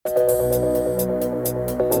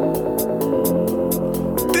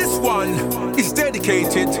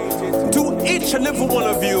dedicated to each and every one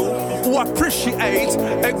of you who appreciate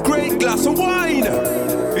a great glass of wine.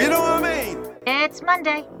 You know what I mean? It's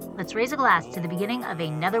Monday. Let's raise a glass to the beginning of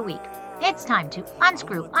another week. It's time to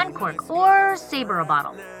unscrew, uncork, or savor a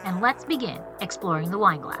bottle. And let's begin exploring the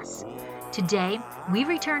wine glass. Today, we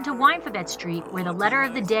return to Winefabet Street, where the letter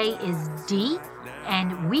of the day is D,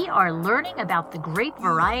 and we are learning about the grape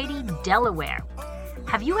variety Delaware.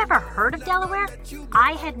 Have you ever heard of Delaware?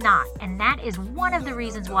 I had not, and that is one of the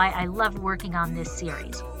reasons why I loved working on this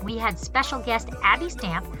series. We had special guest Abby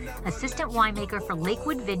Stamp, assistant winemaker for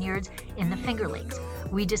Lakewood Vineyards in the Finger Lakes.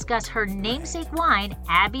 We discuss her namesake wine,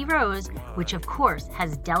 Abbey Rose, which of course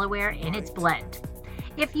has Delaware in its blend.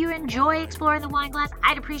 If you enjoy exploring the wine glass,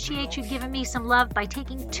 I'd appreciate you giving me some love by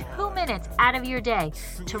taking 2 minutes out of your day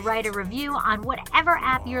to write a review on whatever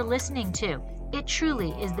app you're listening to. It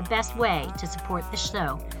truly is the best way to support the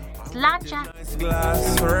show. Sláinte!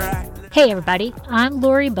 Hey everybody, I'm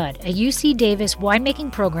Lori Budd, a UC Davis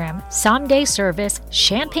winemaking program, Someday Service,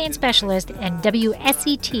 Champagne Specialist, and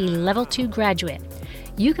WSET Level 2 graduate.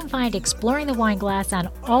 You can find Exploring the Wine Glass on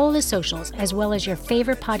all the socials, as well as your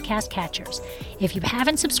favorite podcast catchers. If you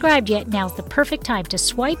haven't subscribed yet, now's the perfect time to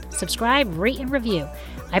swipe, subscribe, rate, and review.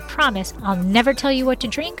 I promise I'll never tell you what to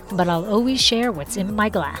drink, but I'll always share what's in my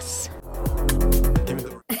glass.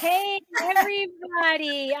 Hey,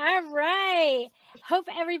 everybody. All right. Hope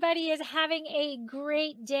everybody is having a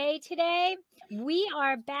great day today. We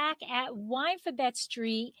are back at Winefabet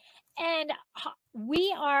Street, and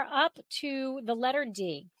we are up to the letter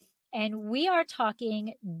D, and we are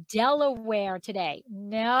talking Delaware today.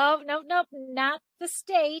 No, not the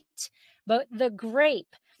state, but the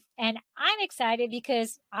grape. And I'm excited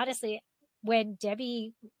because, honestly, when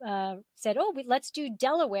Debbie said, let's do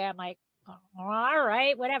Delaware, I'm like, all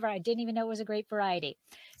right, whatever. I didn't even know it was a grape variety.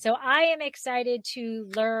 So I am excited to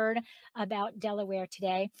learn about Delaware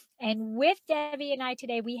today. And with Debbie and I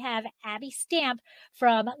today, we have Abby Stamp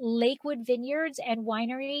from Lakewood Vineyards and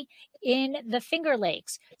Winery in the Finger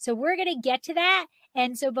Lakes. So we're going to get to that.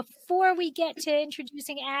 And so before we get to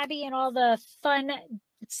introducing Abby and all the fun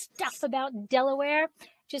stuff about Delaware,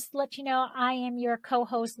 just to let you know, I am your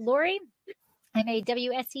co-host, Lori. I'm a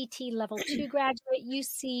WSET Level 2 graduate,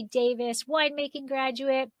 UC Davis winemaking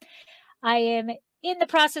graduate. I am in the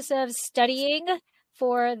process of studying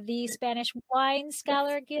for the Spanish Wine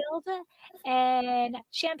Scholar Guild and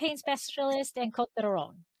Champagne Specialist and Côte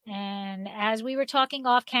d'Aron. And as we were talking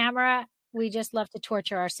off camera, we just love to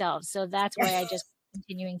torture ourselves. So that's why I just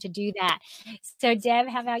continuing to do that. So Deb,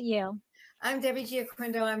 how about you? I'm Debbie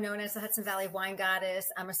Giaquindo. I'm known as the Hudson Valley Wine Goddess.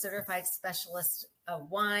 I'm a certified specialist of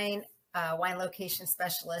wine location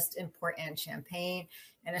specialist in Port and Champagne,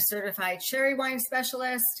 and a certified sherry wine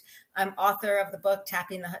specialist. I'm author of the book,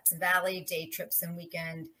 Tapping the Hudson Valley, Day Trips and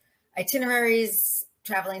Weekend Itineraries,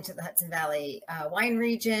 Traveling to the Hudson Valley Wine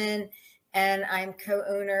Region. And I'm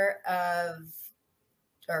co-owner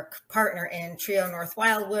or partner in Trio North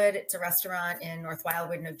Wildwood. It's a restaurant in North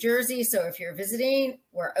Wildwood, New Jersey. So if you're visiting,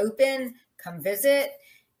 we're open, come visit.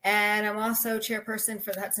 And I'm also chairperson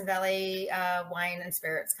for the Hudson Valley Wine and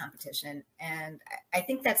Spirits Competition. And I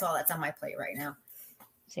think that's all that's on my plate right now.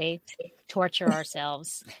 See, torture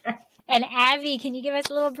ourselves. And Abby, can you give us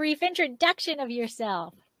a little brief introduction of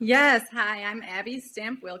yourself? Yes. Hi, I'm Abby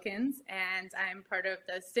Stamp Wilkins, and I'm part of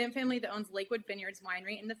the Stamp family that owns Lakewood Vineyards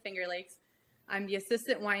Winery in the Finger Lakes. I'm the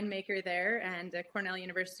assistant winemaker there and a Cornell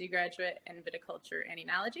University graduate in viticulture and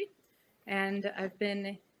enology. And I've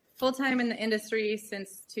been full-time in the industry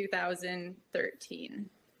since 2013.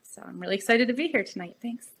 So I'm really excited to be here tonight.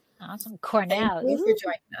 Thanks. Awesome. Cornell. Thank you for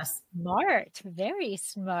joining us. Smart. Very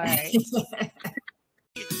smart. We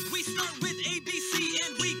start with A, B, C,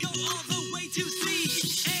 and we go all the way to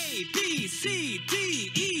C. A, B, C,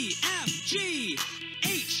 D, E, F, G,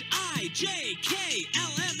 H, I, J, K,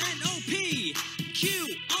 L, M, N, O, P,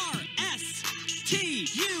 Q, R, S, T,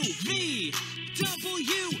 U, V,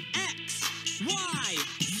 W, X, Y,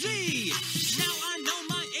 Z. Now I know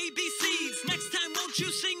my ABCs. Next time, won't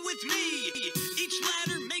you sing with me? Each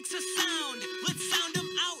letter makes a sound. Let's sound them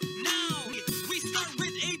out now. We start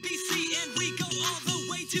with ABC and we go all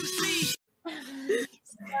the way to C.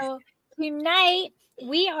 So tonight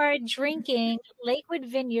we are drinking Lakewood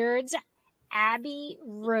Vineyards Abbey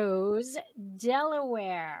Rose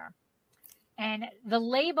Delaware. And the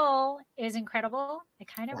label is incredible. It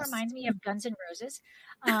kind of reminds me of Guns N' Roses.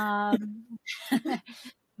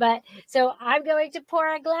 But so I'm going to pour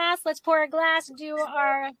a glass. Let's pour a glass. Do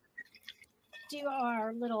our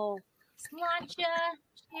little sláinte.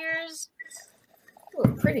 Cheers.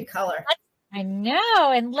 Ooh, pretty color. I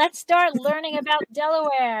know. And let's start learning about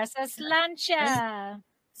Delaware. So sláinte.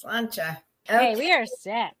 Sláinte. Okay, we are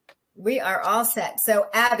set. We are all set. So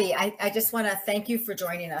Abby, I just want to thank you for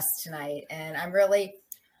joining us tonight. And I'm really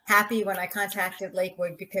happy when I contacted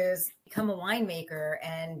Lakewood because become a winemaker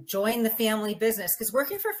and join the family business, because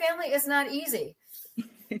working for family is not easy.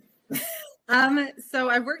 So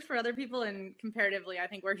I've worked for other people, and comparatively, I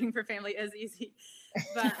think working for family is easy,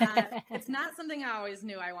 but it's not something I always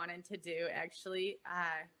knew I wanted to do. Actually,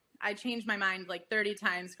 I changed my mind like 30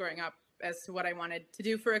 times growing up as to what I wanted to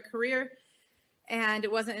do for a career. And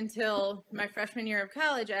it wasn't until my freshman year of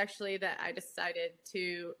college, actually, that I decided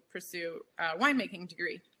to pursue a winemaking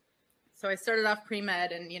degree. So I started off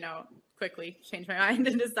pre-med and, quickly changed my mind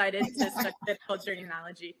and decided to study viticulture and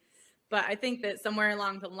enology. But I think that somewhere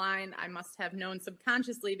along the line, I must have known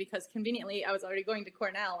subconsciously, because conveniently I was already going to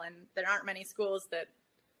Cornell and there aren't many schools that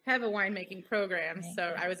have a winemaking program.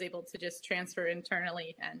 So I was able to just transfer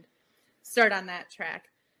internally and start on that track.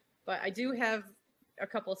 But I do have a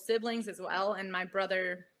couple siblings as well. And my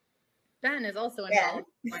brother, Ben, is also involved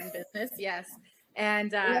in wine business. Yes.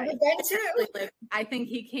 And I think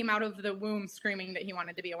he came out of the womb screaming that he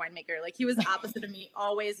wanted to be a winemaker. Like, he was the opposite of me,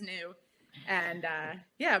 always knew. And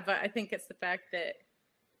but I think it's the fact that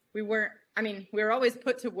we were always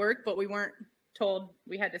put to work, but we weren't told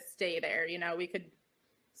we had to stay there. We could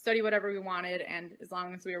study whatever we wanted, and as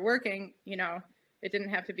long as we were working, it didn't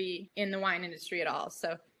have to be in the wine industry at all. So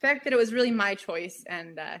the fact that it was really my choice,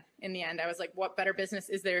 and in the end, I was like, what better business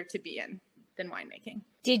is there to be in than winemaking?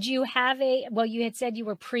 Did you have you had said you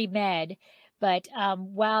were pre-med, but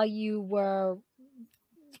while you were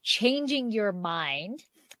changing your mind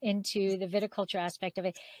into the viticulture aspect of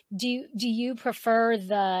it, do you prefer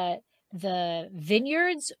the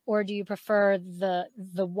vineyards, or do you prefer the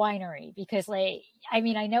winery? Because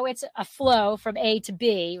I know it's a flow from A to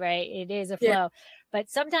B, right? It is a flow,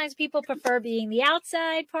 but sometimes people prefer being the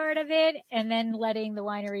outside part of it and then letting the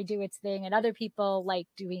winery do its thing, and other people like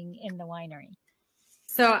doing in the winery.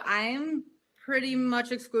 So I'm pretty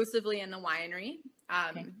much exclusively in the winery.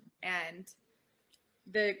 And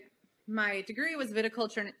my degree was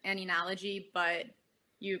viticulture and enology, but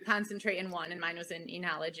you concentrate in one, and mine was in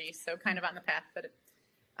enology. So kind of on the path that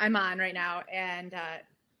I'm on right now. And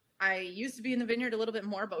I used to be in the vineyard a little bit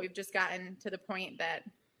more, but we've just gotten to the point that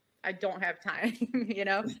I don't have time,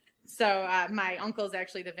 So my uncle's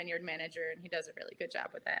actually the vineyard manager, and he does a really good job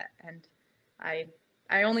with that. And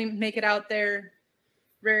I only make it out there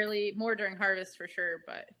rarely, more during harvest for sure,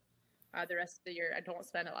 but the rest of the year I don't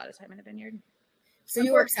spend a lot of time in a vineyard. So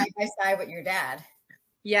you work side by side with your dad?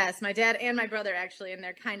 Yes, my dad and my brother actually, and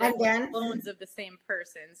they're kind of clones of the same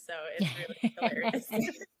person, so it's really hilarious.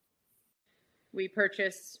 We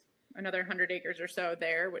purchased another 100 acres or so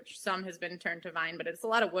there, which some has been turned to vine, but it's a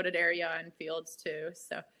lot of wooded area and fields too.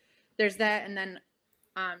 So there's that, and then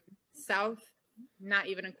south, not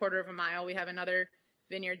even a quarter of a mile, we have another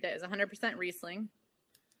vineyard that is 100% Riesling,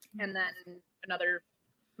 and then another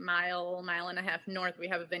mile and a half north, we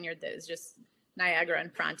have a vineyard that is just Niagara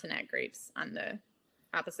and Frontenac grapes on the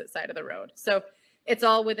opposite side of the road. So it's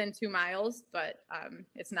all within 2 miles, but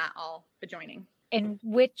it's not all adjoining. And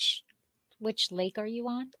which lake are you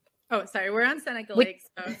on? Oh, sorry, we're on Seneca Lake.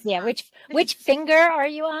 So, yeah, which finger are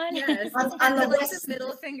you on? Yes, on the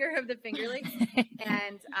middle finger of the Finger Lakes,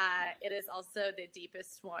 and it is also the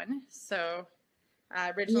deepest one. So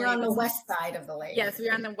originally, you're on the west side of the lake. Yes,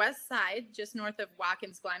 we're on the west side, just north of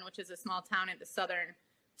Watkins Glen, which is a small town at the southern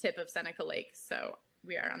tip of Seneca Lake. So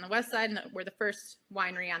we are on the west side, and we're the first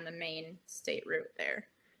winery on the main state route there.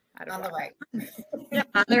 On the right. Yep,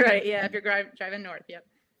 on the right. Yeah, if you're driving north. Yep.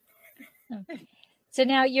 Okay. So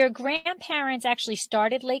now your grandparents actually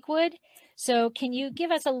started Lakewood. So can you give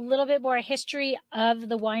us a little bit more history of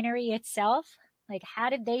the winery itself? Like, how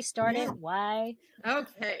did they start it? Why?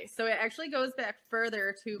 Okay. So it actually goes back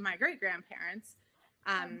further to my great-grandparents.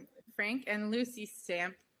 Frank and Lucy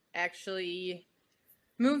Stamp actually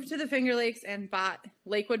moved to the Finger Lakes and bought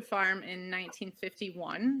Lakewood Farm in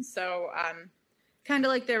 1951. So kind of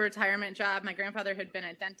like their retirement job. My grandfather had been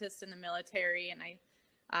a dentist in the military, and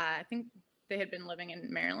I think they had been living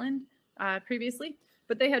in Maryland previously,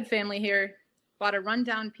 but they had family here, bought a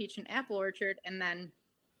rundown peach and apple orchard, and then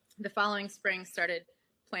the following spring started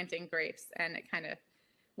planting grapes, and it kind of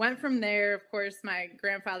went from there. Of course, my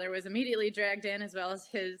grandfather was immediately dragged in, as well as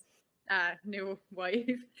his new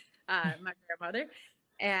wife, my grandmother,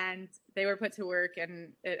 and they were put to work,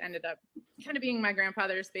 and it ended up kind of being my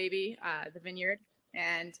grandfather's baby, the vineyard,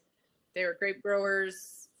 and they were grape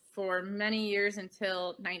growers for many years until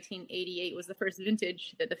 1988 was the first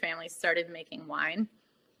vintage that the family started making wine.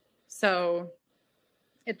 So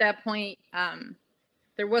at that point,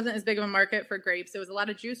 there wasn't as big of a market for grapes. It was a lot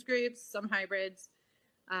of juice grapes, some hybrids,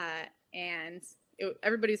 and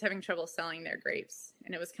everybody's having trouble selling their grapes.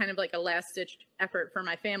 And it was kind of like a last-ditch effort for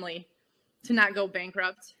my family to not go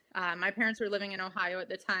bankrupt. My parents were living in Ohio at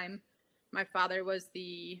the time. My father was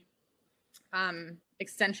the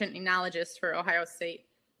extension enologist for Ohio State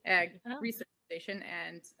Ag Research Station,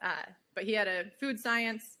 and but he had a food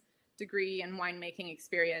science degree and winemaking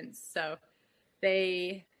experience. So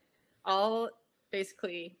they all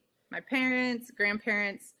basically, my parents,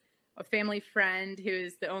 grandparents, a family friend who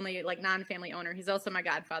is the only like non-family owner. He's also my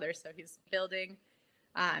godfather, so he's building.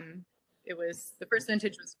 It was, the first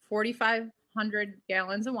vintage was 4,500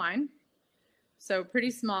 gallons of wine, so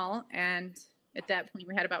pretty small. And at that point,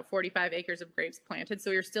 we had about 45 acres of grapes planted, so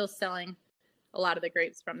we were still selling a lot of the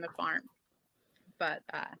grapes from the farm. But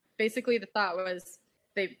basically, the thought was,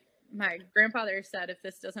 my grandfather said, if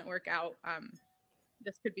this doesn't work out,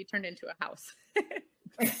 this could be turned into a house.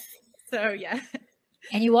 So yeah.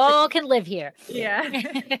 And you all can live here. Yeah.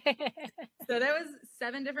 So that was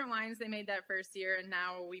 7 different wines they made that first year, and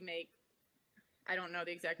now we make, I don't know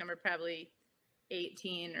the exact number, probably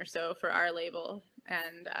 18 or so for our label,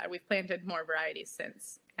 and we've planted more varieties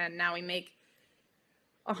since, and now we make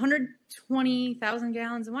 120,000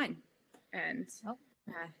 gallons of wine, and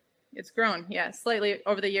it's grown, slightly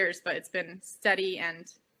over the years, but it's been steady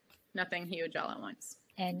and nothing huge all at once.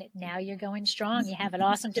 And now you're going strong. You have an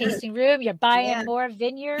awesome tasting room. You're buying more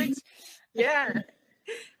vineyards. Yeah.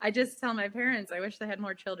 I just tell my parents I wish they had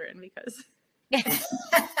more children because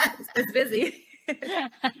it's busy.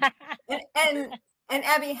 and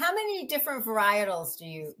Abby, how many different varietals do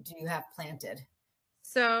you have planted?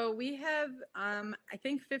 So we have I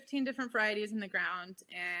think 15 different varieties in the ground,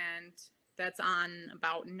 and that's on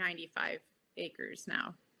about 95 acres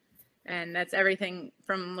now. And that's everything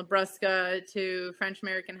from Labrusca to French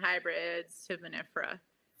American hybrids to vinifera,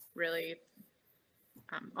 really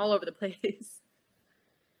all over the place.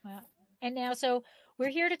 Wow. And now, so we're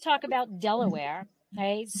here to talk about Delaware,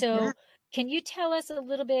 right? So can you tell us a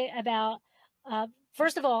little bit about,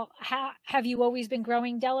 first of all, how have you always been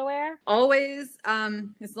growing Delaware? Always,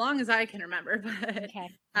 as long as I can remember. But okay.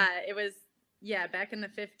 It was, back in the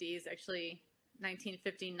 50s, actually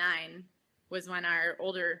 1959 was when our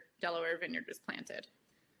older Delaware vineyard was planted.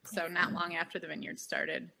 So not long after the vineyard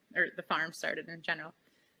started, or the farm started in general.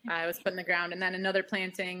 It was put in the ground, and then another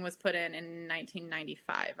planting was put in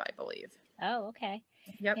 1995, I believe. Oh, okay.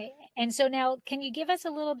 Yep. Okay. And so now, can you give us a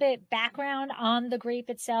little bit background on the grape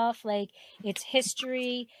itself, like its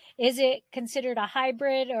history? Is it considered a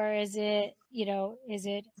hybrid, or is it, is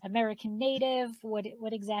it American native? What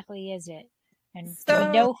exactly is it? And do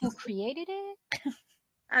you know who created it?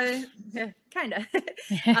 Kind of.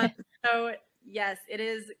 So yes, it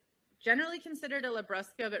is generally considered a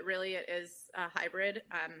Labrusca, but really it is a hybrid.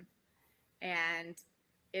 And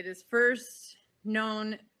it is first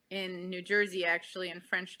known in New Jersey, actually, in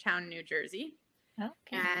Frenchtown, New Jersey.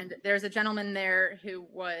 Okay. And there's a gentleman there who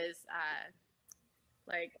was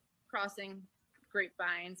crossing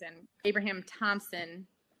grapevines, and Abraham Thompson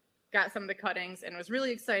got some of the cuttings and was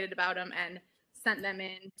really excited about them and sent them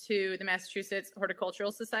in to the Massachusetts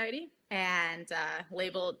Horticultural Society and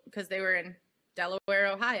labeled, because they were in Delaware,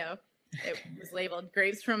 Ohio, it was labeled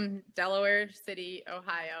grapes from Delaware City,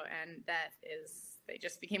 Ohio, and they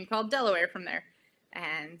just became called Delaware from there.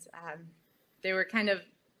 And they were kind of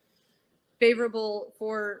favorable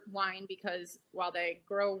for wine because while they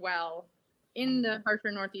grow well in the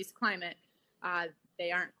harsher Northeast climate,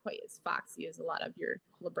 they aren't quite as foxy as a lot of your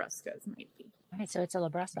Labruscas might be. All right, so it's a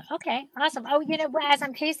Labrusca. Okay, awesome. Oh, as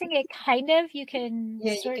I'm tasting it, you can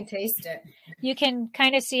you can taste it. You can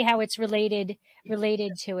kind of see how it's related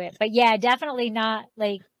to it. But yeah, definitely not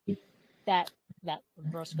like that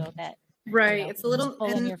Labrusca that right. It's a little full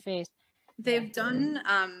in your face. They've done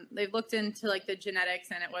they've looked into like the genetics,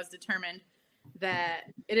 and it was determined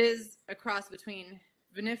that it is a cross between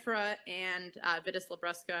vinifera and Vitis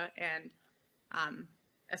Labrusca and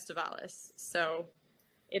Estivalis. So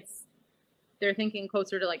they're thinking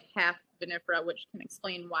closer to like half vinifera, which can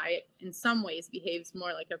explain why it in some ways behaves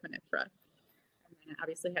more like a vinifera. And then it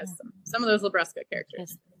obviously has some of those Labrusca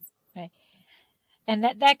characters. Right. And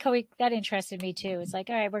that interested me too. It's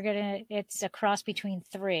like, all right, it's a cross between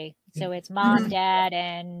 3. So it's mom, dad,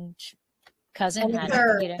 and cousin.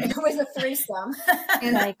 It was a threesome.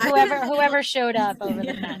 And like whoever showed up over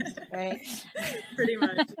the fence, right? Pretty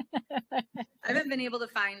much. I haven't been able to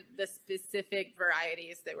find the specific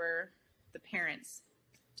varieties that were the parents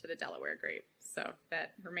to the Delaware grape, so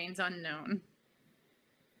that remains unknown.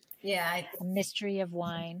 Yeah, a mystery of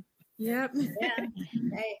wine. Yep. Yeah.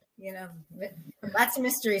 Hey, lots of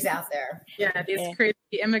mysteries out there. Yeah, these crazy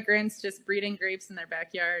immigrants just breeding grapes in their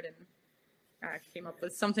backyard, and came up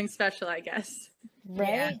with something special, I guess.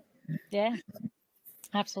 Right? Yeah,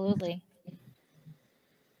 absolutely.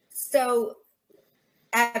 So,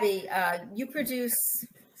 Abby, you produce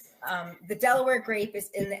the Delaware grape is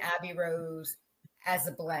in the Abbey Rose as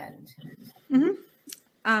a blend.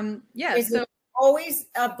 Yeah. Is so it always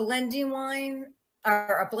a blending wine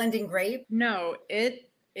or a blending grape? no, it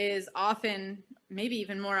is often, maybe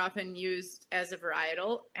even more often, used as a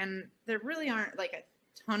varietal, and there really aren't like a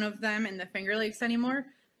ton of them in the Finger Lakes anymore.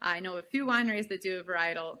 I know a few wineries that do a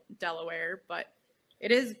varietal Delaware, but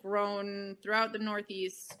it is grown throughout the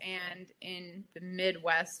Northeast and in the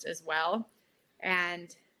Midwest as well.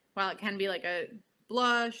 And while it can be like a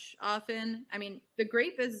blush often, I mean, the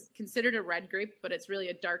grape is considered a red grape, but it's really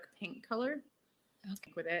a dark pink color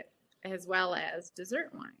with it, as well as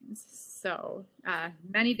dessert wines. So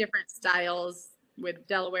many different styles with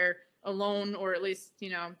Delaware alone, or at least,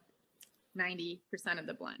 90% of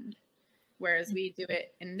the blend. Whereas we do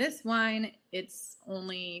it in this wine, it's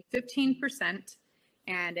only 15%,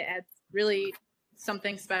 and it adds really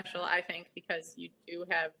something special, I think, because you do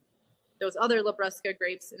have those other Labrusca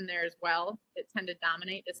grapes in there as well that tend to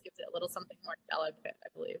dominate. This gives it a little something more delicate, I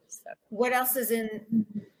believe. So. What else is in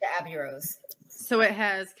the Abbey Rose? So it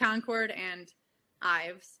has Concord and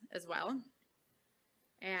Ives as well.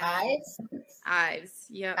 And Ives? Ives,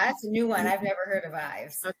 yeah. That's a new one. I've never heard of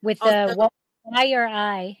Ives. With the Y or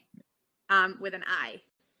I? With an I.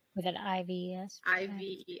 With an IVES?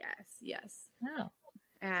 IVES, yes. Oh.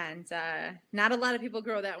 And not a lot of people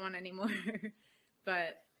grow that one anymore.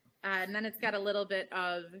 But and then it's got a little bit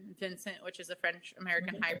of Vincent, which is a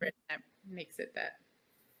French-American hybrid that makes it that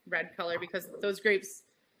red color, because those grapes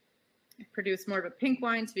produce more of a pink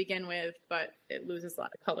wine to begin with, but it loses a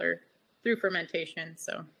lot of color through fermentation.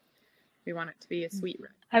 So we want it to be a sweet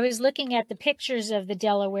red. I was looking at the pictures of the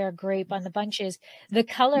Delaware grape on the bunches. The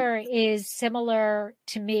color is similar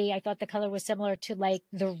to me. I thought the color was similar to like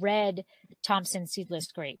the red Thompson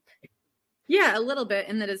seedless grape. Yeah, a little bit,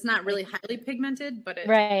 in that it's not really highly pigmented, but it's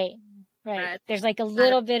right. red. There's like a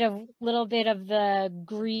little bit of the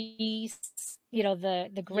grease,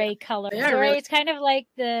 the gray color. Yeah, so really. It's kind of like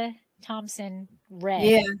the Thompson red.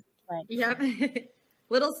 Yeah. But Yeah.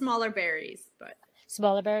 Little smaller berries, but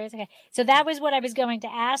smaller berries. Okay. So that was what I was going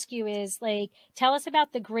to ask you is like, tell us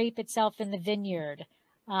about the grape itself in the vineyard.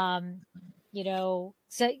 So,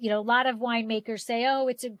 a lot of winemakers say, oh,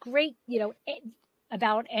 it's a great,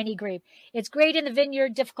 about any grape. It's great in the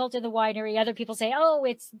vineyard, difficult in the winery. Other people say, oh,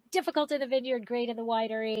 it's difficult in the vineyard, great in the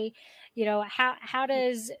winery. How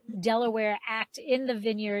does Delaware act in the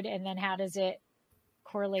vineyard, and then how does it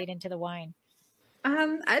correlate into the wine?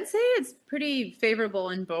 I'd say it's pretty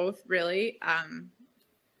favorable in both, really.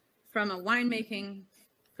 From a winemaking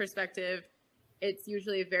perspective, it's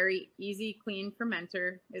usually a very easy, clean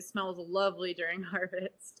fermenter. It smells lovely during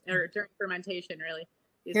harvest, or during fermentation, really.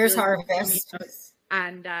 Here's really harvest.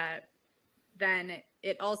 And then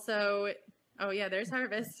it also, there's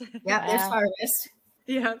harvest. Yeah, there's harvest.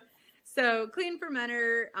 Yeah. So clean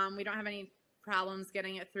fermenter, we don't have any problems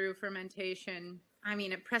getting it through fermentation. I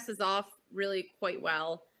mean, it presses off really quite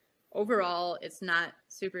well. Overall, it's not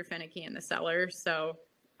super finicky in the cellar, so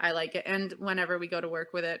I like it. And whenever we go to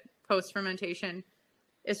work with it post-fermentation,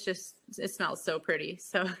 it smells so pretty.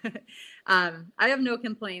 So I have no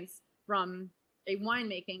complaints from a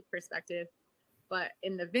winemaking perspective. But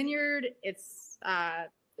in the vineyard, it's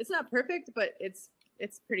not perfect, but it's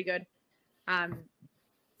pretty good.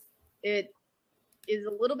 It is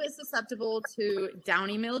a little bit susceptible to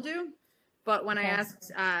downy mildew, but when I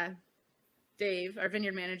asked Dave, our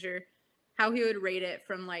vineyard manager, how he would rate it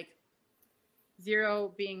from like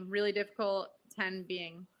 0 being really difficult, 10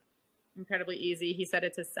 being incredibly easy, he said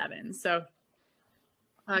it's a 7. So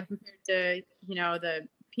compared to the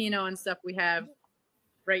Pinot and stuff we have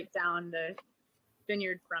right down the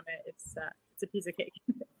vineyard from it, it's a piece of cake.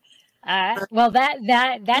 Well,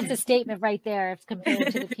 that's a statement right there. If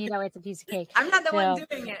compared to the Pinot, it's a piece of cake. I'm not the one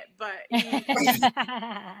doing it, but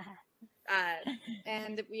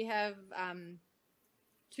and we have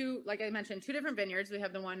two, like I mentioned, 2 different vineyards. We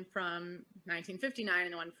have the one from 1959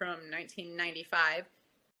 and the one from 1995.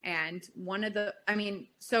 And one of the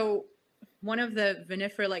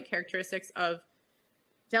vinifera-like characteristics of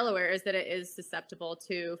Delaware is that it is susceptible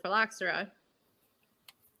to phylloxera.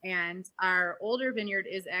 And our older vineyard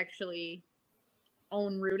is actually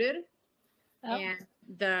own rooted. Oh. And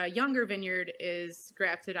the younger vineyard is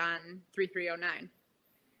grafted on 3309.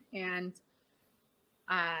 And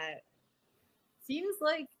seems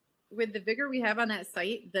like with the vigor we have on that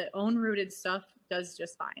site, the own rooted stuff does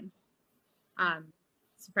just fine.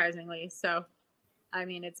 Surprisingly. So, I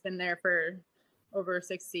mean, it's been there for over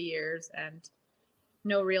 60 years and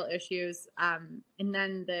no real issues. And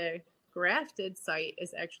then the grafted site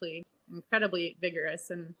is actually incredibly vigorous,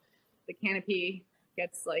 and the canopy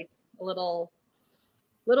gets like a little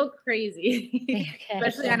crazy, Okay.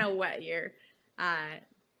 especially on a wet year.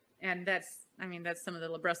 And that's some of the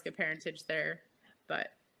Labrusca parentage there, but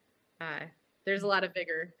there's a lot of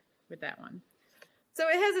vigor with that one. So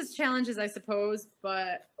it has its challenges, I suppose,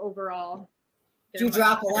 but overall. Do you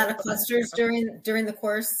drop a lot of clusters during the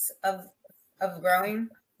course of growing?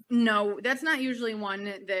 No, that's not usually one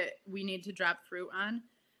that we need to drop fruit on.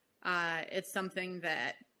 It's something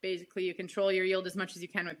that basically you control your yield as much as you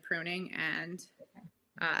can with pruning, and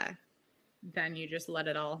then you just let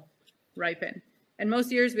it all ripen. And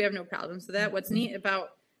most years we have no problem. So what's neat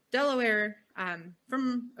about Delaware,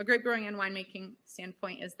 from a grape growing and winemaking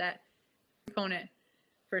standpoint, is that component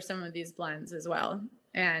for some of these blends as well.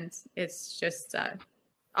 And it's just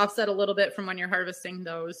offset a little bit from when you're harvesting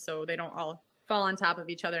those, so they don't all fall on top of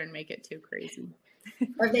each other and make it too crazy.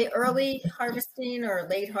 Are they early harvesting or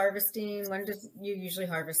late harvesting? When do you usually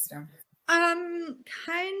harvest them?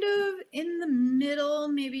 Kind of in the middle,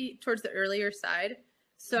 maybe towards the earlier side.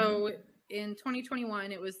 So in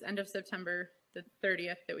 2021, it was end of September the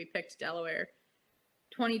 30th that we picked Delaware.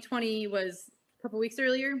 2020 was a couple weeks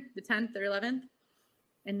earlier, the 10th or 11th.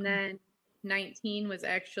 And then 19 was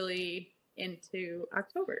actually into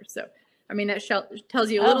October. So, I mean, that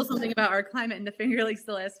tells you a little something about our climate in the Finger Lakes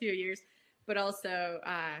the last few years, but also,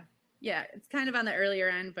 yeah, it's kind of on the earlier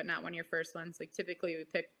end, but not one of your first ones. Like typically we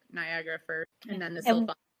pick Niagara first, and then the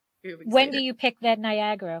Sylvania. When do you pick that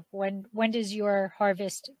Niagara? When does your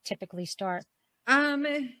harvest typically start?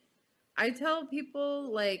 I tell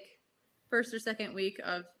people like first or second week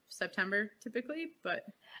of September typically, but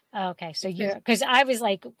okay, so because I was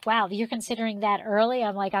like, wow, you're considering that early.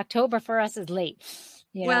 I'm like, October for us is late.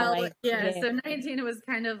 So 19 was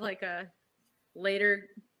kind of like a later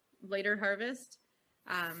harvest.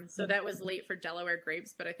 So that was late for Delaware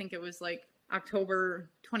grapes, but I think it was like October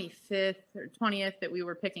 25th or 20th that we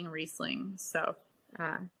were picking Riesling. So,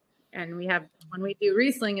 and when we do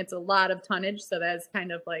Riesling, it's a lot of tonnage. So that's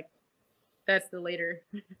kind of like, that's the later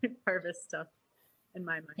harvest stuff in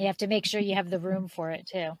my mind. You have to make sure you have the room for it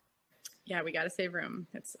too. Yeah, we got to save room.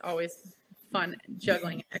 It's always fun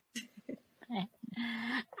juggling it. All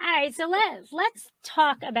right, so let's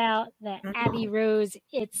talk about the Abbey Rose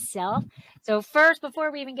itself. So first,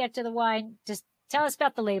 before we even get to the wine, just tell us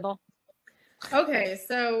about the label. Okay,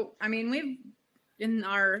 so I mean, we've in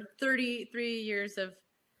our 33 years of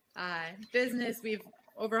business, we've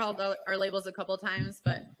overhauled our labels a couple times,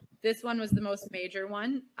 but this one was the most major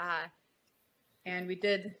one, and we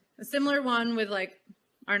did a similar one with like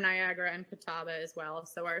our Niagara and Catawba as well.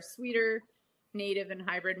 So our sweeter, native and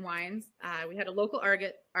hybrid wines. We had a local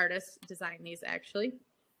artist design these actually,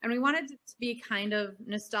 and we wanted it to be kind of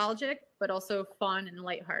nostalgic, but also fun and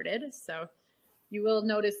lighthearted. So you will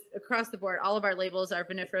notice across the board, all of our labels are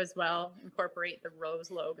vinifera as well, incorporate the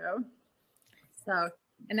rose logo. So,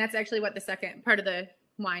 and that's actually what the second part of the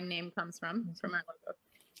wine name comes from our logo.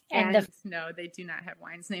 And no, they do not have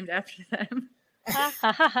wines named after them.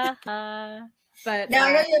 But now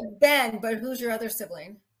I know you have Ben, but who's your other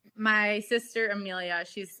sibling? My sister Amelia,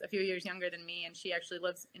 she's a few years younger than me, and she actually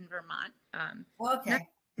lives in Vermont. Okay.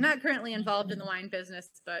 Not currently involved in the wine business,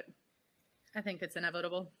 but I think it's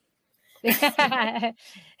inevitable. Just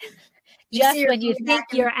when you think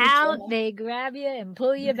you're out, they grab you and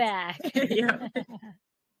pull you back. Yeah.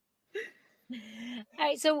 All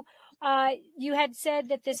right, so you had said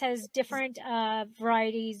that this has different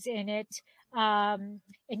varieties in it, and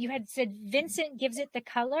you had said Vincent gives it the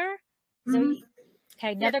color. So,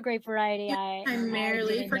 okay, another grape variety.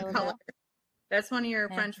 Primarily for color. About. That's one of your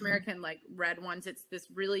French American like red ones. It's this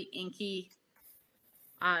really inky,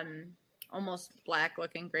 almost black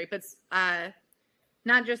looking grape. It's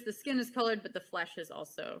not just the skin is colored, but the flesh is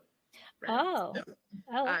also red. Oh, so,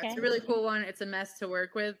 okay. It's a really cool one. It's a mess to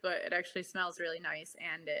work with, but it actually smells really nice,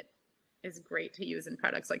 and it is great to use in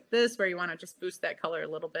products like this where you want to just boost that color a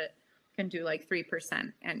little bit. Can do like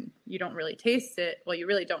 3%, and you don't really taste it. Well, you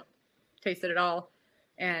really don't taste it at all,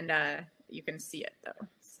 and you can see it though.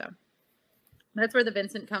 So that's where the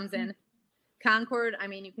Vincent comes in. Concord, I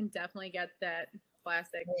mean, you can definitely get that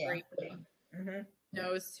classic grape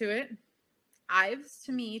nose to it. Ives,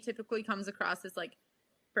 to me, typically comes across as like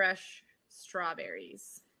fresh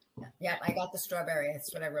strawberries. Yeah, I got the strawberry.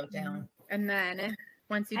 That's what I wrote down. And then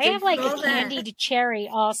once you I have like a candied cherry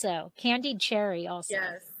also. Candied cherry also.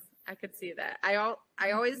 Yes, I could see that. I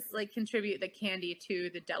always like contribute the candy to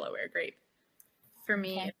the Delaware grape. For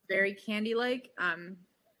me, it's very candy-like.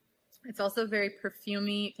 It's also very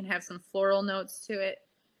perfumey. It can have some floral notes to it.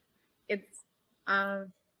 It's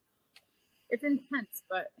intense,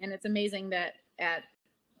 and it's amazing that at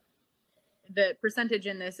the percentage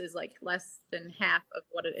in this is like less than half of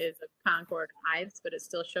what it is of Concord Ives, but it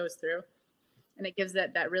still shows through, and it gives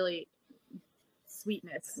that really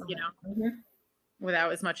sweetness,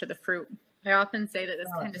 without as much of the fruit. I often say that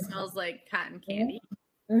this kind of smells like cotton candy.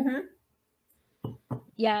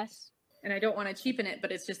 Yes. And I don't want to cheapen it,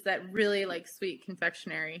 but it's just that really like sweet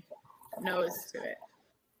confectionery nose to it.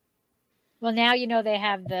 Well, now you know they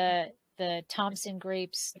have the Thompson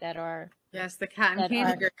grapes that are the cotton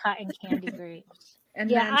candy grapes. Cotton candy grapes.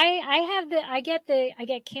 And yeah, then, I get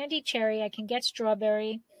candy cherry. I can get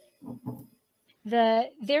strawberry. I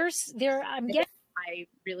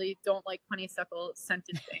really don't like honeysuckle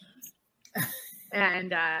scented things.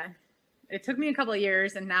 And it took me a couple of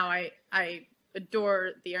years, and now I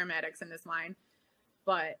adore the aromatics in this line,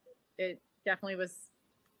 but it definitely was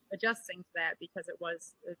adjusting to that because it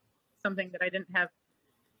was something that I didn't have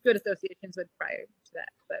good associations with prior to that.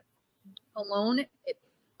 But alone,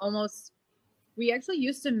 we actually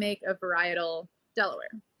used to make a varietal Delaware.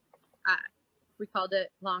 We called it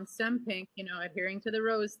long stem pink, adhering to the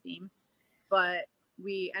rose theme, but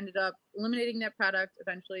we ended up eliminating that product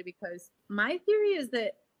eventually because my theory is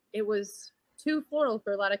that it was too floral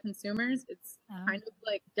for a lot of consumers. It's kind of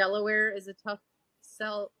like Delaware is a tough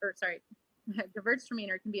sell,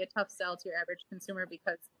 Gewürztraminer can be a tough sell to your average consumer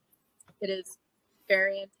because it is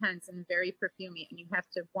very intense and very perfumey, and you have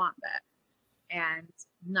to want that. And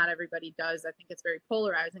not everybody does. I think it's very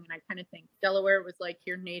polarizing, and I kind of think Delaware was like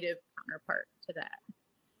your native counterpart to that.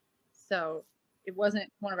 So it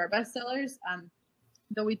wasn't one of our best sellers,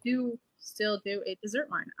 though we do still do a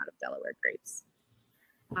dessert wine out of Delaware grapes.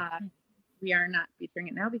 We are not featuring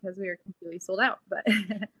it now because we are completely sold out, but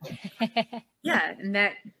yeah, and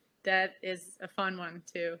that is a fun one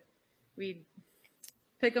too. We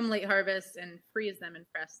pick them late harvest and freeze them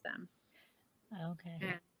and press them. Okay.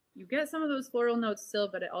 And you get some of those floral notes still,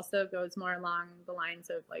 but it also goes more along the lines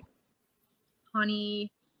of like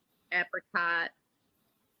honey, apricot,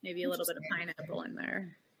 maybe a little bit of pineapple in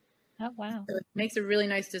there. Oh, wow. So it makes a really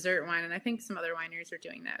nice dessert wine, and I think some other wineries are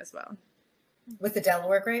doing that as well. With the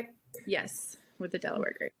Delaware grape? Yes, with the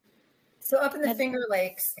Delaware grape. So up in the Finger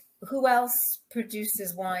Lakes, who else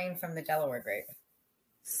produces wine from the Delaware grape?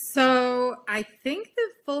 So I think the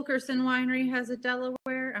Fulkerson Winery has a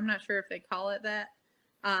Delaware. I'm not sure if they call it that.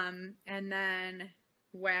 And then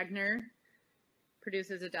Wagner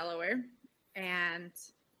produces a Delaware. And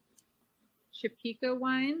Chipika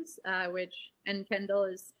Wines, which Kendall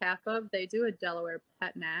is half of, they do a Delaware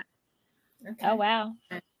Pet Nat. Okay. Oh, wow.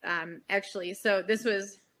 And, actually, so this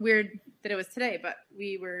was weird that it was today, but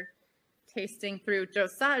we were tasting through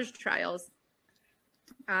dosage trials.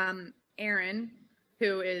 Erin,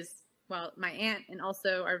 who is, my aunt and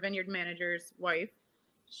also our vineyard manager's wife,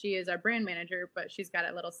 she is our brand manager, but she's got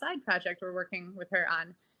a little side project we're working with her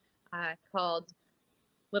on called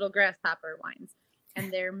Little Grasshopper Wines.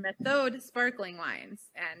 And they're Methode sparkling wines.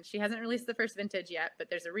 And she hasn't released the first vintage yet, but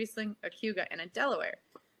there's a Riesling, a Cuga, and a Delaware.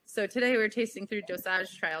 So today we're tasting through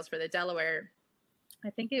dosage trials for the Delaware. I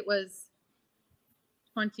think it was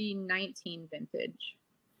 2019 vintage.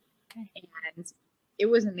 Okay. And it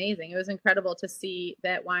was amazing. It was incredible to see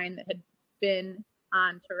that wine that had been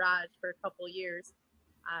on Tirage for a couple years.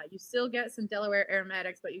 You still get some Delaware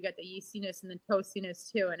aromatics, but you get the yeastiness and the toastiness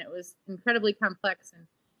too. And it was incredibly complex. And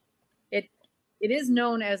it is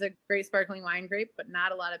known as a great sparkling wine grape, but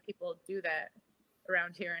not a lot of people do that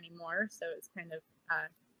around here anymore. So it's kind of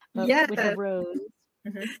with the rose.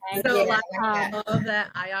 Mm-hmm. So a lot of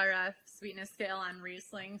that IRF sweetness scale on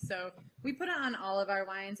Riesling. So we put it on all of our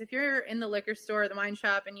wines. If you're in the liquor store or the wine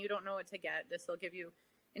shop and you don't know what to get, this will give you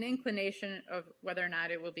an inclination of whether or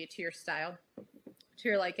not it will be to your style, to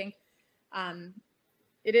your liking.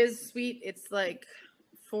 It is sweet. It's like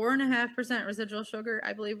 4.5% residual sugar,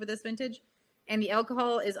 I believe, with this vintage. And the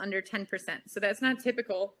alcohol is under 10%. So that's not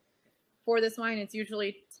typical for this wine. It's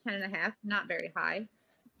usually 10.5, not very high.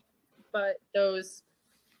 But those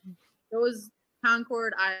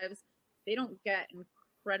Concord Ives, they don't get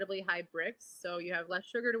incredibly high bricks. So you have less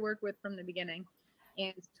sugar to work with from the beginning.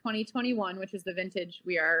 And 2021, which is the vintage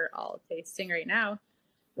we are all tasting right now,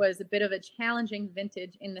 was a bit of a challenging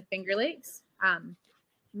vintage in the Finger Lakes.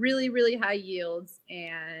 Really, really high yields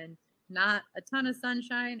and not a ton of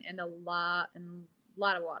sunshine and a lot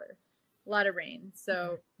of water, a lot of rain.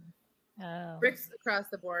 So bricks across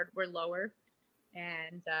the board were lower,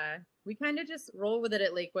 and we kind of just roll with it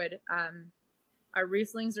at Lakewood. Our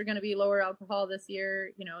Rieslings are going to be lower alcohol this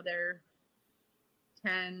year. You know, they're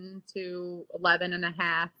 10 to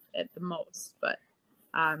 11.5 at the most. But,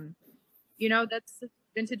 that's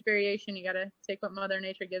vintage variation. You got to take what Mother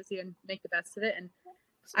Nature gives you and make the best of it. And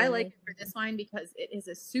I like it for this wine because it is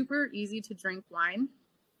a super easy to drink wine.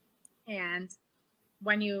 And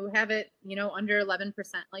when you have it, under 11%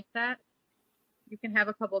 like that, you can have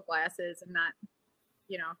a couple of glasses and not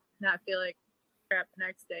feel like crap the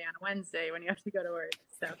next day on a Wednesday when you have to go to work.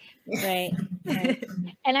 So right.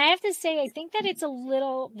 And I have to say, I think that it's a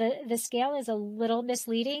little, the scale is a little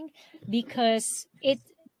misleading because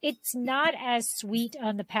it's not as sweet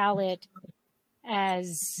on the palate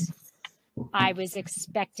as I was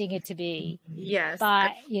expecting it to be. Yes.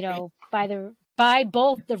 By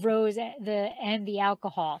both the rose and the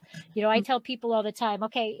alcohol. I tell people all the time,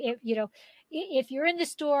 okay, if you're in the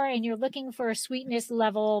store and you're looking for a sweetness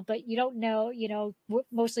level, but you don't know,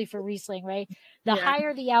 mostly for Riesling, right? The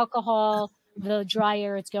higher the alcohol, the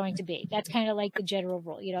drier it's going to be. That's kind of like the general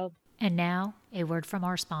rule, And now a word from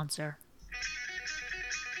our sponsor.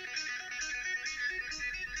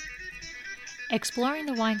 Exploring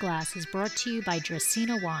the Wine Glass is brought to you by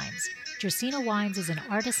Dracaena Wines. Dracaena Wines is an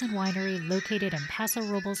artisan winery located in Paso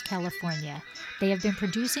Robles, California. They have been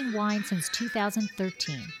producing wine since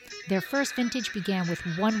 2013. Their first vintage began with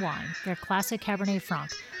one wine, their classic Cabernet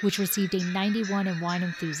Franc, which received a 91 in Wine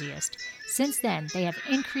Enthusiast. Since then, they have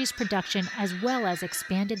increased production as well as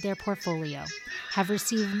expanded their portfolio, have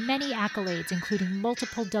received many accolades including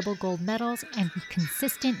multiple double gold medals and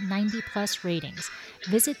consistent 90-plus ratings.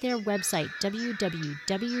 Visit their website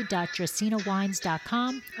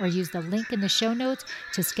www.dracaenawines.com or use the link in the show notes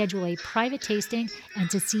to schedule a private tasting and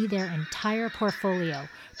to see their entire portfolio.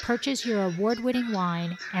 Purchase your award-winning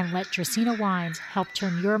wine and let Dracaena Wines help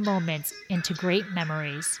turn your moments into great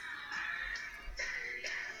memories.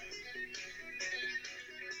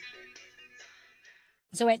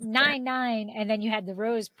 So at 9.9, and then you had the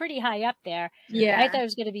rose pretty high up there. Yeah, I thought it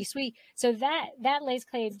was going to be sweet. So that lays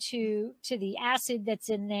claim to the acid that's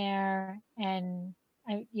in there, and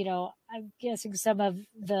I'm guessing some of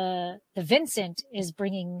the Vincent is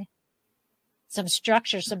bringing some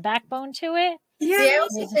structure, some backbone to it. Yeah, I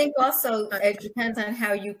also think it depends on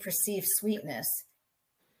how you perceive sweetness,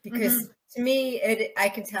 because to me, I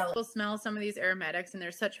can tell. People smell some of these aromatics, and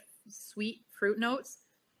there's such sweet fruit notes.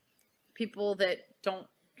 People that don't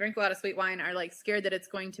drink a lot of sweet wine are like scared that it's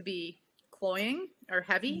going to be cloying or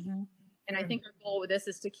heavy. And I think our goal with this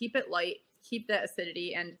is to keep it light, keep that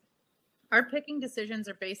acidity, and our picking decisions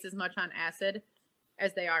are based as much on acid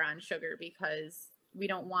as they are on sugar, because we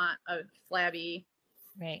don't want a flabby,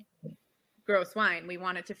 gross wine. We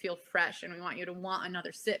want it to feel fresh, and we want you to want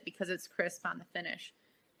another sip because it's crisp on the finish.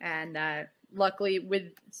 And luckily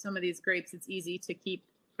with some of these grapes, it's easy to keep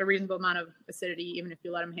a reasonable amount of acidity even if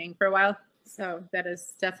you let them hang for a while. So that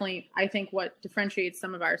is definitely, I think, what differentiates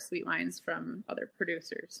some of our sweet wines from other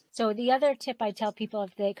producers. So the other tip I tell people,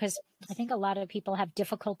 because I think a lot of people have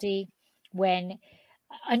difficulty when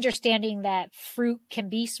understanding that fruit can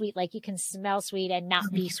be sweet, like you can smell sweet and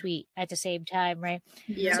not be sweet at the same time, right?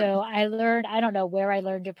 Yeah. So I learned, I don't know where I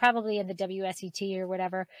learned it, probably in the WSET or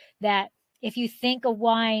whatever, that if you think a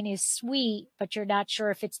wine is sweet, but you're not sure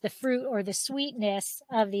if it's the fruit or the sweetness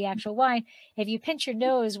of the actual wine, if you pinch your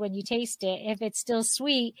nose when you taste it, if it's still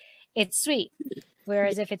sweet, it's sweet.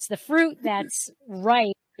 Whereas if it's the fruit that's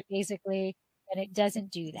ripe, basically, then it doesn't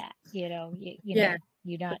do that. Know, you're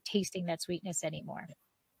not tasting that sweetness anymore.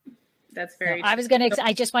 That's very. So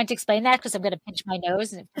I just wanted to explain that because I'm going to pinch my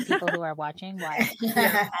nose, and for people who are watching, why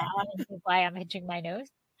I'm pinching my nose.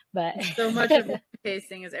 But so much of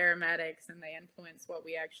tasting is aromatics, and they influence what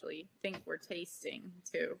we actually think we're tasting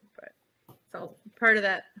too. But it's all part of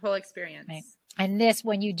that whole experience. Right. And this,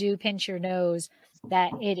 when you do pinch your nose,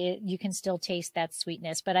 that you can still taste that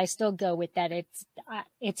sweetness. But I still go with that.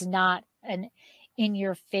 It's not an in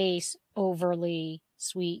your face, overly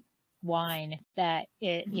sweet wine that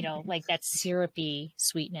like that syrupy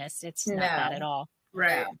sweetness. It's not that at all.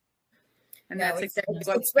 Right. And that's exactly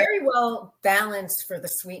what it's very well balanced for the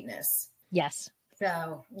sweetness. Yes.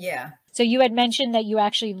 So, yeah. So you had mentioned that you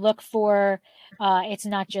actually look for, it's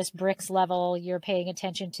not just Brix level, you're paying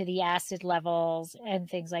attention to the acid levels and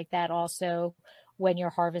things like that also when you're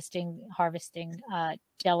harvesting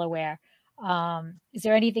Delaware. Is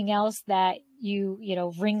there anything else that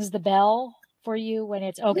rings the bell for you when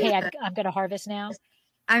it's okay, I'm going to harvest now?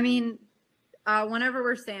 I mean, whenever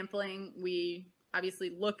we're sampling, we obviously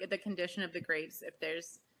look at the condition of the grapes. If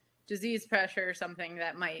there's disease pressure or something,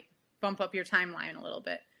 that might bump up your timeline a little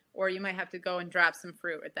bit, or you might have to go and drop some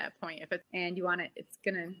fruit at that point. And you want it's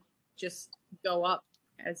gonna just go up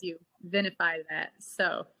as you vinify that.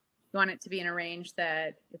 So you want it to be in a range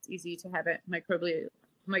that it's easy to have it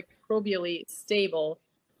microbially stable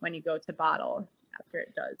when you go to bottle after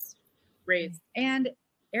it does raise. And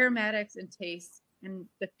aromatics and taste and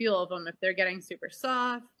the feel of them, if they're getting super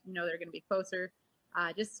soft, they're going to be closer.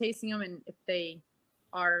 Just tasting them, and if they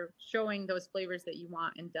are showing those flavors that you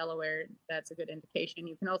want in Delaware, that's a good indication.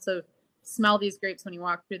 You can also smell these grapes when you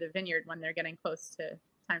walk through the vineyard when they're getting close to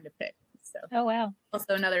time to pick. So, oh wow,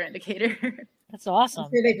 also another indicator. That's awesome.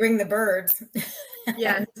 Here they bring the birds.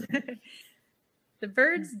 Yes. The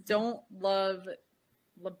birds don't love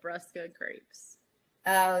Labrusca grapes.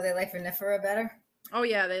 Oh, they like vinifera better? Oh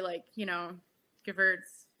yeah, they like,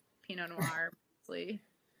 Gewürz, Pinot Noir, mostly.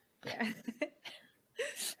 Yeah.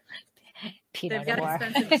 Pinot They've Noir.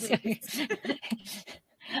 got expensive tastes.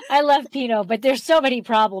 I love Pinot, but there's so many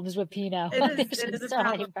problems with Pinot. It There's is a so many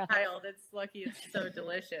problem problems. child. It's lucky it's so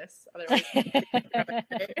delicious. Otherwise,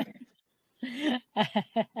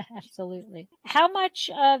 Absolutely. How much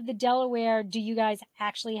of the Delaware do you guys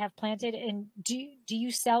actually have planted, and do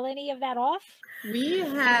you sell any of that off? we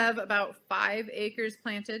have about 5 acres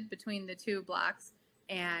planted between the 2 blocks,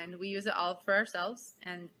 and we use it all for ourselves.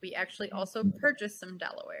 And we actually also purchase some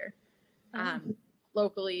Delaware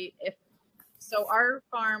locally. So our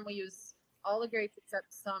farm, we use all the grapes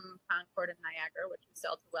except some Concord and Niagara, which we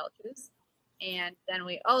sell to Welch's. And then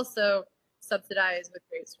we also subsidize with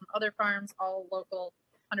grapes from other farms, all local,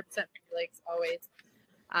 100% Finger Lakes, always.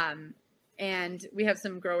 And we have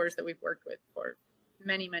some growers that we've worked with for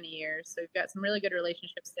many, many years. So we've got some really good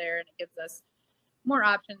relationships there, and it gives us more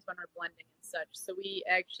options when we're blending and such. So we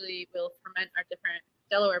actually will ferment our different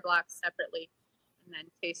Delaware blocks separately and then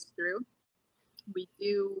taste through. We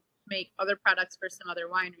do make other products for some other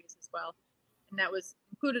wineries as well, and that was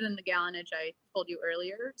included in the gallonage I told you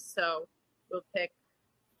earlier. So we'll pick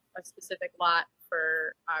a specific lot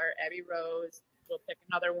for our Abbey Rose. We'll pick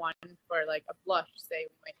another one for like a blush, say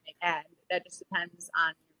we might make, and that just depends on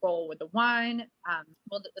your goal with the wine.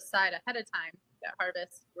 We'll decide ahead of time at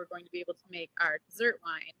harvest we're going to be able to make our dessert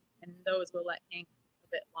wine, and those will let hang a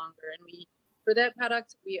bit longer. And we, for that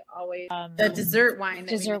product, we always the dessert wine.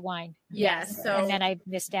 Wine. Yes. So and then I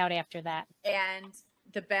missed out after that. And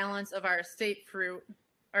the balance of our estate fruit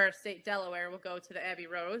or estate Delaware will go to the Abbey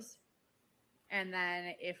Rose. And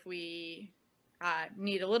then if we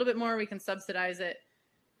need a little bit more, we can subsidize it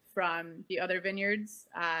from the other vineyards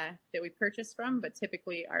that we purchase from. But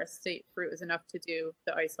typically our estate fruit is enough to do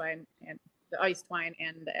the iced wine and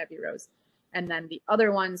the Abbey Rose. And then the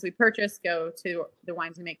other ones we purchase go to the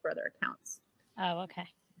wines we make for other accounts. Oh, okay.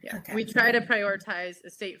 Yeah. Okay. We try to prioritize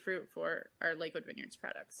estate fruit for our Lakewood Vineyards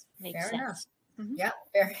products. Makes Fair sense. enough. Mhm.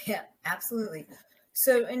 Yeah, absolutely.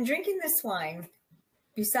 So in drinking this wine,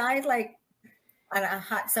 besides like on a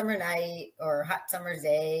hot summer night or hot summer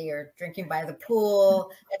day or drinking by the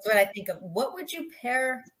pool, that's what I think of. What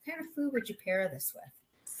kind of food would you pair this with?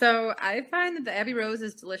 So I find that the Abbey Rose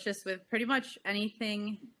is delicious with pretty much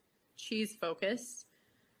anything cheese focused.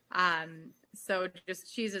 So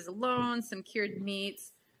just cheeses alone, some cured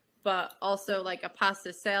meats, but also like a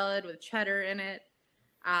pasta salad with cheddar in it.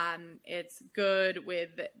 It's good with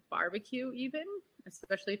barbecue even,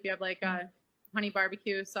 especially if you have like a honey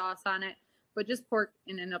barbecue sauce on it. But just pork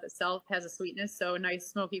in and of itself has a sweetness. So a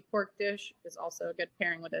nice smoky pork dish is also a good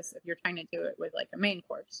pairing with this if you're trying to do it with like a main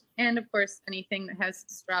course. And of course, anything that has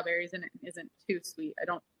strawberries in it isn't too sweet.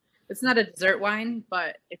 It's not a dessert wine,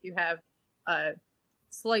 but if you have a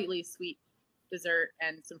slightly sweet dessert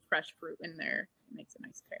and some fresh fruit in there, it makes a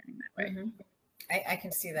nice pairing that way. Mm-hmm. I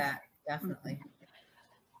can see that, definitely.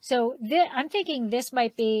 So I'm thinking this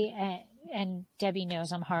might be, and Debbie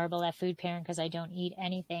knows I'm horrible at food pairing because I don't eat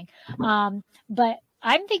anything. But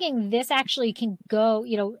I'm thinking this actually can go,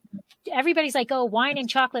 everybody's like, oh, wine and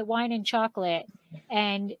chocolate.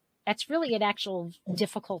 And that's really an actual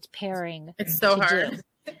difficult pairing. It's so to hard.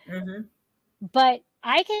 Mm-hmm. But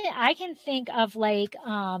I can think of like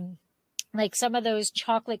some of those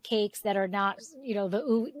chocolate cakes that are not,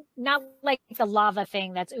 not like the lava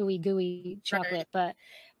thing that's ooey gooey chocolate, Right.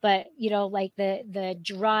 but like the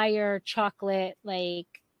drier chocolate like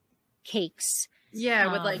cakes.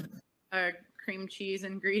 Yeah, with like a cream cheese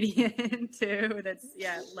ingredient too. That's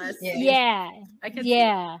less. Yeah. I can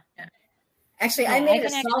Yeah. Actually, Yeah, I made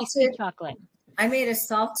can actually see chocolate. I made a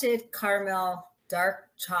salted caramel dark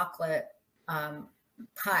chocolate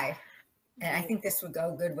pie, and I think this would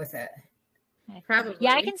go good with it. Probably.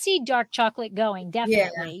 Yeah, I can see dark chocolate going,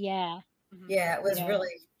 definitely. Yeah. Yeah, it was Yeah. really,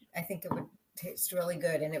 I think it would taste really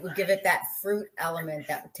good, and it would give it that fruit element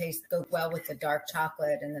that would go well with the dark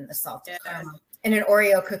chocolate and then the salted caramel. And an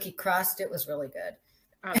Oreo cookie crust, it was really good.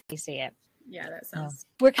 You see it. Yeah, that sounds.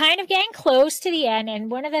 We're kind of getting close to the end.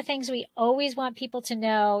 And one of the things we always want people to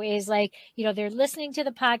know is like, they're listening to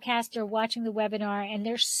the podcast or watching the webinar, and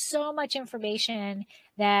there's so much information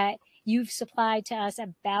that you've supplied to us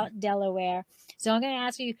about Delaware. So I'm going to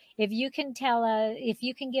ask you if you can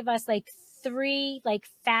give us like 3 like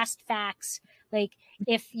fast facts, like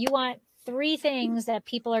if you want 3 things that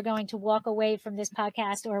people are going to walk away from this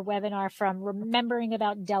podcast or webinar from remembering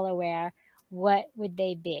about Delaware, what would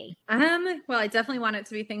they be? Well, I definitely want it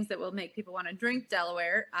to be things that will make people want to drink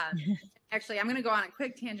Delaware. Actually, I'm going to go on a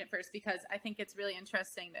quick tangent first because I think it's really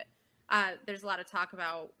interesting that there's a lot of talk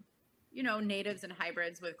about, natives and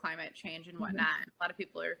hybrids with climate change and whatnot. A lot of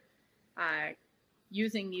people are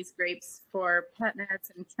using these grapes for pet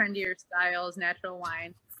nets and trendier styles, natural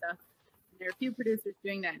wines and stuff. And there are a few producers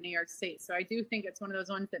doing that in New York State. So I do think it's one of those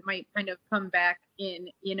ones that might kind of come back in,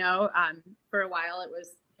 for a while it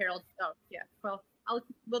was Harold. Oh yeah. Well,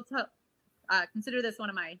 we'll consider this one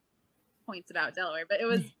of my points about Delaware, but it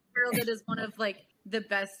was heralded as one of like the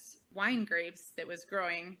best wine grapes that was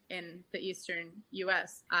growing in the eastern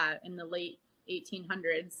U.S. In the late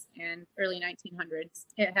 1800s and early 1900s.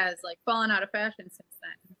 It has like fallen out of fashion since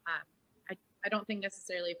then. I don't think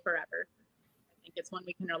necessarily forever. I think it's one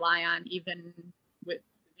we can rely on, even with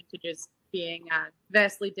vintages being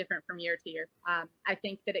vastly different from year to year. I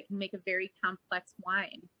think that it can make a very complex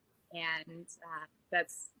wine, and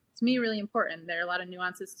that's, to me, really important. There are a lot of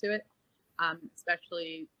nuances to it,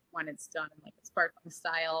 especially when it's done in like a sparkling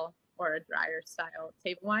style or a drier style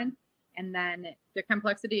table wine. And then the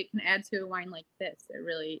complexity it can add to a wine like this.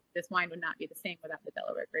 This wine would not be the same without the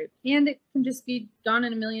Delaware grape. And it can just be done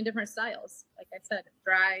in a million different styles. Like I said,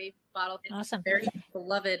 dry, bottled. Awesome. Very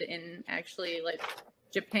beloved in actually like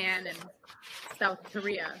Japan and South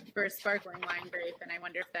Korea for a sparkling wine grape. And I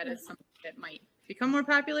wonder if that is something that might become more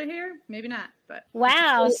popular here. Maybe not, but.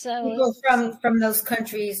 Wow. So people from those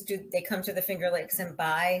countries, do they come to the Finger Lakes and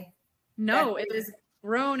buy? No, it is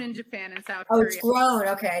grown in Japan and South Korea. Oh, it's grown.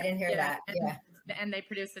 Okay, I didn't hear that. And they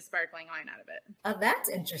produce the sparkling wine out of it. Oh, that's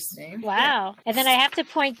interesting. Wow. And then I have to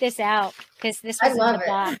point this out because this was in the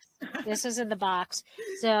box. This was in the box.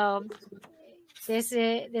 So this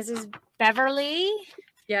is Beverly.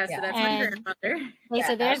 Yeah, so that's my grandmother. Okay,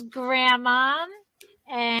 so there's Grandma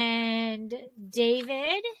and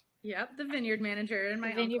David. Yep, the vineyard manager and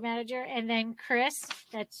my vineyard manager, and then Chris.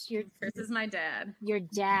 Chris is my dad. Your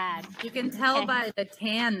dad. You can tell by the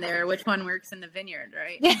tan there which one works in the vineyard,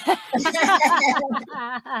 right?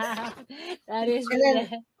 That is.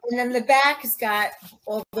 And then the back has got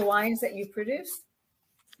all the wines that you produce.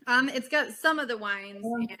 It's got some of the wines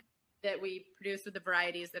that we produce with the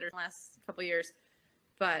varieties that are in the last couple of years,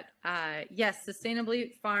 but yes,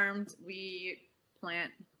 sustainably farmed. We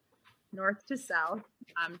plant north to south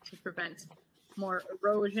to prevent more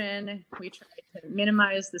erosion. We try to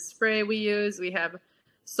minimize the spray we use. We have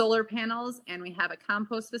solar panels and we have a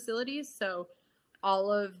compost facility. So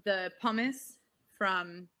all of the pumice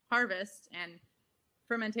from harvest and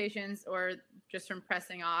fermentations or just from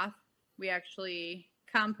pressing off, we actually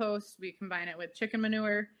compost. We combine it with chicken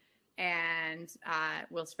manure and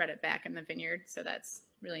we'll spread it back in the vineyard. So that's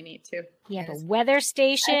really neat too. You have a weather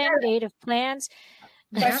station, native plants.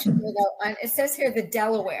 Question though, it says here the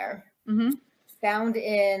Delaware found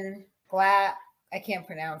in I can't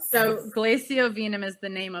pronounce. So Glacio Vinum is the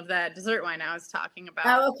name of that dessert wine I was talking about.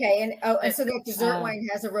 Oh, okay, and so that dessert wine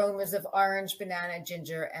has aromas of orange, banana,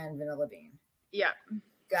 ginger, and vanilla bean. Yeah,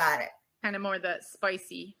 got it. Kind of more the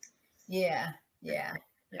spicy. Yeah.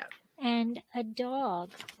 And a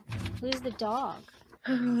dog. Who's the dog?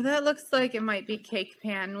 Oh, that looks like it might be Cake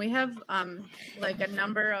Pan. We have like a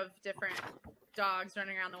number of different dogs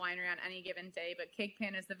running around the winery on any given day, but Cake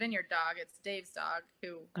Pan is the vineyard dog. It's Dave's dog,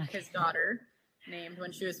 who his daughter named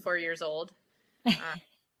when she was 4 years old.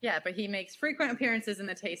 Yeah, but he makes frequent appearances in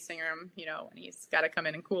the tasting room, when he's got to come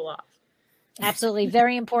in and cool off. Absolutely.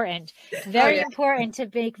 Very important. Very important to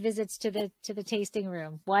make visits to the tasting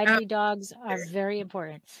room. Winery dogs are very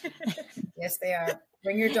important. Yes, they are.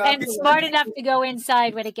 Bring your dog. And smart enough to go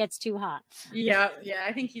inside when it gets too hot. Yeah.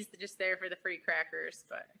 I think he's just there for the free crackers,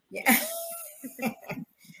 but yeah.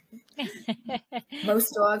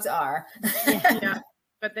 Most dogs are. Yeah,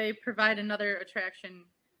 but they provide another attraction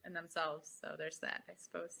in themselves. So there's that, I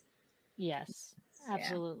suppose. Yes,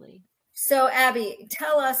 absolutely. Yeah. So Abby,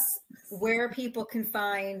 tell us where people can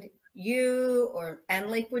find you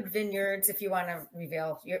and Lakewood Vineyards, if you want to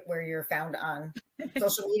reveal where you're found on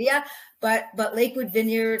social media, but Lakewood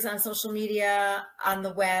Vineyards on social media, on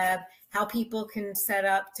the web, how people can set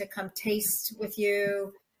up to come taste with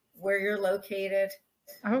you, where you're located.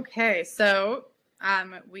 Okay, so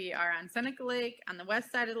We are on Seneca Lake on the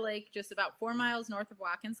west side of the lake, just about 4 miles north of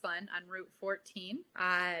Watkins Glen on Route 14.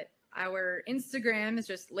 Our Instagram is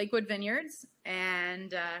just Lakewood Vineyards,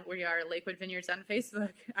 and we are Lakewood Vineyards on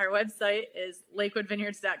Facebook. Our website is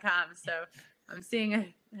lakewoodvineyards.com. So I'm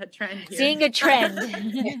seeing a trend here. Seeing a trend.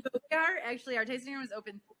 Our tasting room is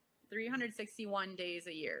open 361 days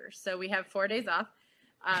a year. So we have 4 days off.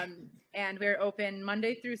 And we're open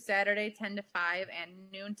Monday through Saturday, 10 to 5 and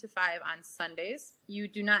noon to 5 on Sundays. You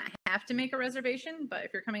do not have to make a reservation, but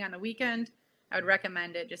if you're coming on the weekend, I would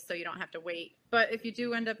recommend it just so you don't have to wait. But if you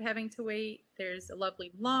do end up having to wait, there's a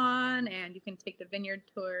lovely lawn and you can take the vineyard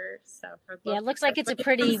tour. So yeah, it looks like it's a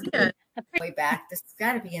pretty way back. This has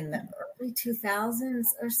got to be in the early 2000s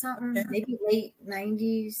or something, maybe late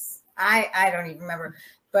 90s. I don't even remember.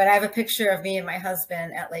 But I have a picture of me and my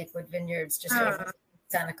husband at Lakewood Vineyards just over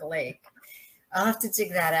Seneca Lake. I'll have to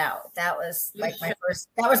dig that out. That was like my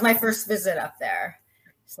first visit up there.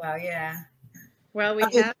 So yeah. Well, we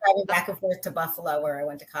have driving back and forth to Buffalo where I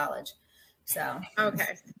went to college. So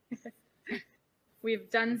okay. We've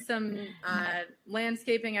done some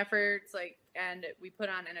landscaping efforts, and we put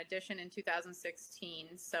on an addition in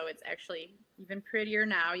 2016. So it's actually even prettier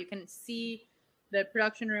now. You can see the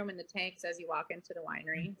production room and the tanks as you walk into the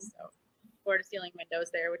winery. So floor to ceiling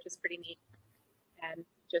windows there, which is pretty neat. And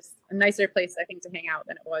just a nicer place, I think, to hang out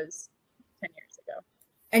than it was 10 years ago.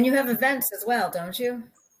 And you have events as well, don't you?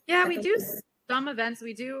 Yeah, we do some events.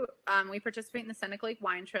 We do. We participate in the Seneca Lake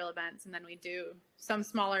Wine Trail events, and then we do some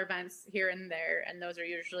smaller events here and there. And those are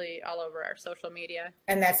usually all over our social media.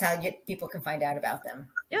 And that's how people can find out about them.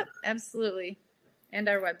 Yep, absolutely. And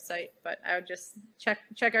our website. But I would just check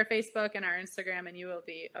our Facebook and our Instagram, and you will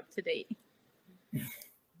be up to date.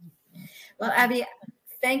 Well, Abby,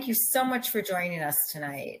 thank you so much for joining us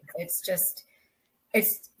tonight. It's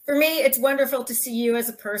for me, it's wonderful to see you as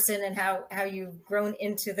a person and how you've grown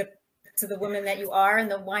into the woman that you are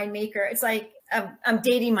and the winemaker. It's like I'm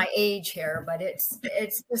dating my age here, but it's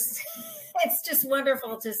just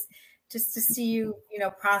wonderful to see you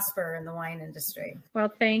prosper in the wine industry.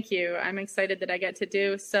 Well, thank you. I'm excited that I get to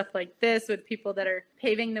do stuff like this with people that are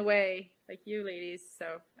paving the way, like you ladies.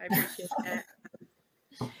 So I appreciate that.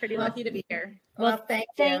 Pretty lucky to be here. Well,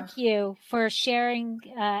 thank you for sharing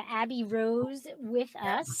Abby Rose with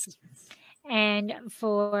us and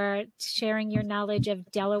for sharing your knowledge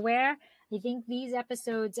of Delaware. I think these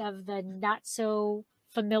episodes of the not so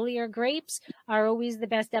familiar grapes are always the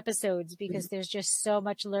best episodes because there's just so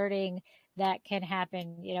much learning that can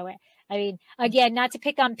happen. I mean, again, not to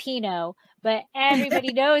pick on Pinot, but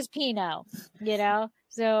everybody knows Pinot,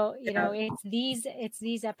 So, it's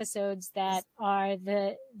these episodes that are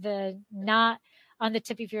the not on the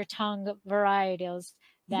tip of your tongue varietals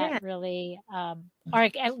that really are,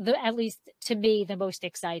 at least to me, the most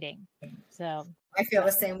exciting. So I feel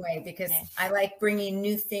the same way because I like bringing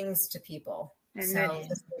new things to people. And so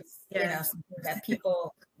this is, something that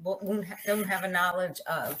people don't have a knowledge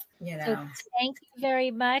of, So thank you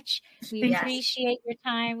very much. We appreciate your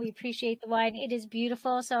time. We appreciate the wine. It is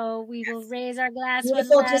beautiful. So we will raise our glass.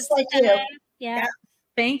 Beautiful, just like you. Yeah.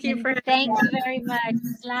 Thank you Thank you very much.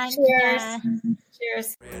 Cheers.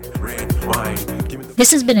 Cheers.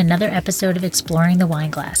 This has been another episode of Exploring the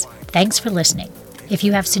Wine Glass. Thanks for listening. If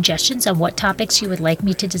you have suggestions on what topics you would like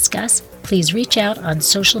me to discuss, please reach out on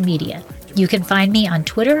social media. You can find me on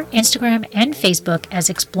Twitter, Instagram, and Facebook as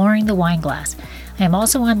Exploring the Wine Glass. I am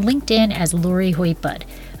also on LinkedIn as Lori Hoytbud.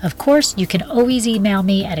 Of course, you can always email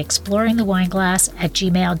me at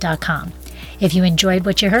exploringthewineglass@gmail.com. If you enjoyed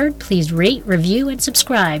what you heard, please rate, review, and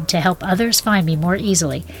subscribe to help others find me more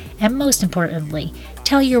easily. And most importantly,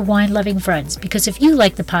 tell your wine-loving friends, because if you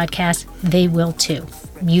like the podcast, they will too.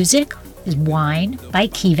 Music is Wine by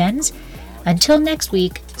Kevens. Until next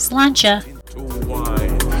week, Sláinte.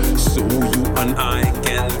 So you and I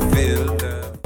can feel